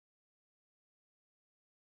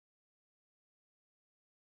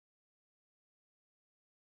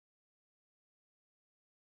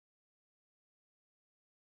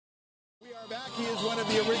Back. He is one of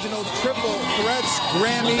the original triple threats,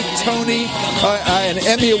 Grammy, Tony, and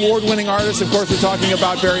Emmy award-winning artist. Of course, we're talking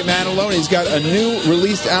about Barry Manilow, and he's got a newly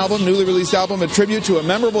released album, a tribute to a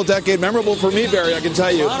memorable decade. Memorable for me, Barry, I can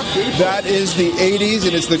tell you. That is the 80s,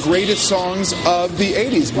 and it's the greatest songs of the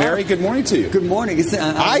 80s. Barry, good morning to you. Good morning.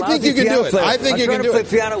 I think you can do it. I think you can do it. I'm trying to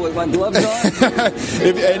play piano with my gloves on.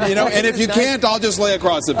 and if you can't, I'll just lay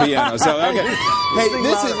across the piano. So, okay. Hey,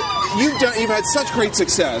 you've had such great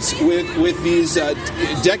success with these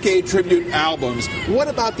decade tribute albums. What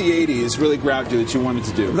about the 80s really grabbed you that you wanted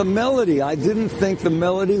to do? The melody. I didn't think the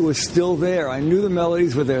melody was still there. I knew the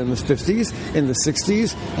melodies were there in the 50s, in the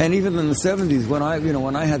 60s, and even in the 70s when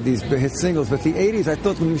I had these hit singles. But the 80s, I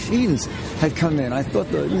thought the machines had come in. I thought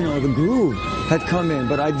the groove had come in,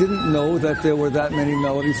 but I didn't know that there were that many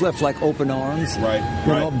melodies left, like Open Arms. Right.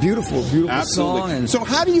 Beautiful Absolutely. song. And so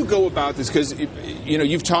how do you go about this? Because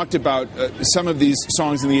you've talked about some of these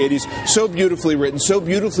songs in the 80s, so beautifully written, so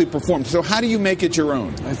beautifully performed. So how do you make it your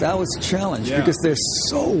own? That was a challenge because they're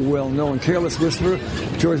so well known. Careless Whisper,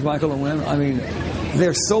 George Michael and Wham. I mean,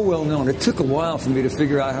 they're so well known. It took a while for me to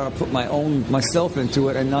figure out how to put myself into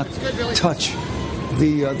it and not touch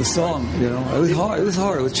the song. It was hard. It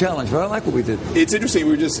was a challenge, but I like what we did. It's interesting.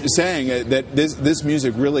 We were just saying that this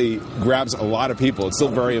music really grabs a lot of people. It's still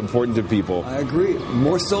very important to people. I agree,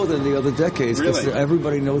 more so than the other decades. Really?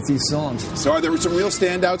 Everybody knows these songs. So are there some real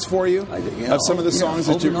standouts for you of some of the songs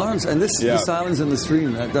that Open Arms and this Islands in the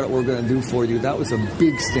Stream that we're going to do for you? That was a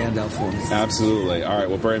big standout for me. Absolutely. All right.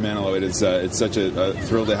 Well, Barry Manilow, it's such a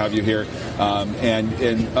thrill to have you here.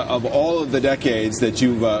 And of all of the decades that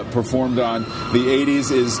you've performed on, the 80s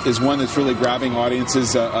is one that's really grabbing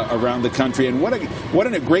audiences around the country. And what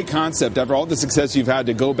a great concept after all the success you've had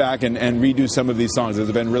to go back and redo some of these songs. Has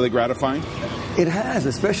it been really gratifying? It has,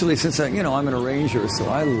 especially since I'm an arranger, so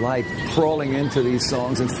I like crawling into these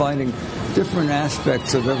songs and finding different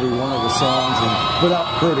aspects of every one of the songs and without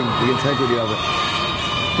hurting the integrity of it.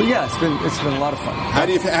 But yeah, it's been a lot of fun. How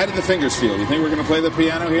did the fingers feel? You think we're going to play the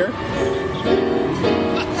piano here?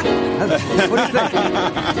 What do you think?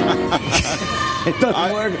 It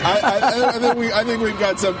doesn't work. I think we've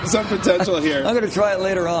got some potential here. I'm going to try it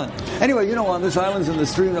later on. Anyway, on this Islands in the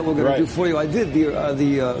Stream that we're going to do for you, I did I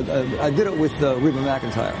did it with Reba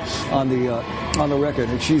McEntire on the record,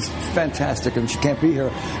 and she's fantastic, and she can't be here.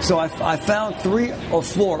 So I found 3 or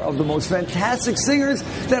 4 of the most fantastic singers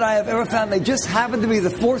that I have ever found. They just happen to be the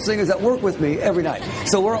 4 singers that work with me every night.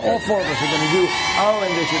 So we're all 4 of us are going to do our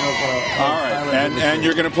rendition of. All right, and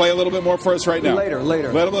you're going to play a little bit more for us right now. Later. A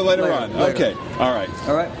little bit later on. Okay. All right.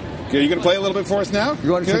 Are you going to play a little bit for us now?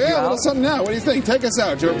 You want to take a little something now. What do you think? Take us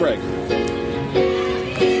out to a break.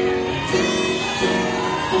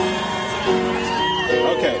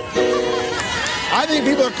 Okay. I think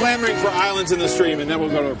people are clamoring for Islands in the Stream, and then we'll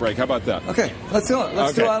go to a break. How about that? Okay, let's do it.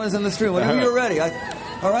 Let's do Islands in the Stream. Whenever you're ready.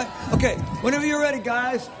 All right? Okay, whenever you're ready,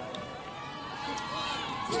 guys.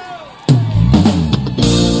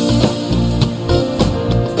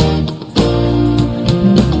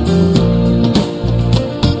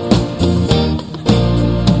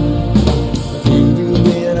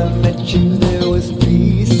 There was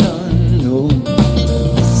peace unknown.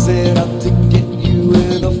 I set out to get you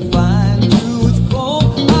with a fine tooth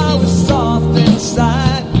comb. I was soft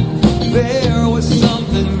inside. There was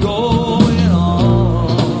something going on.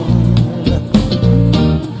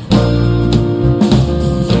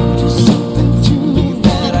 Just something to me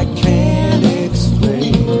that I can't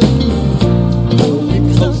explain. Pull me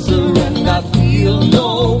closer and I feel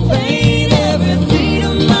no pain. Every beat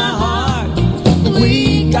of my heart,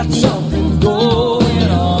 we got something.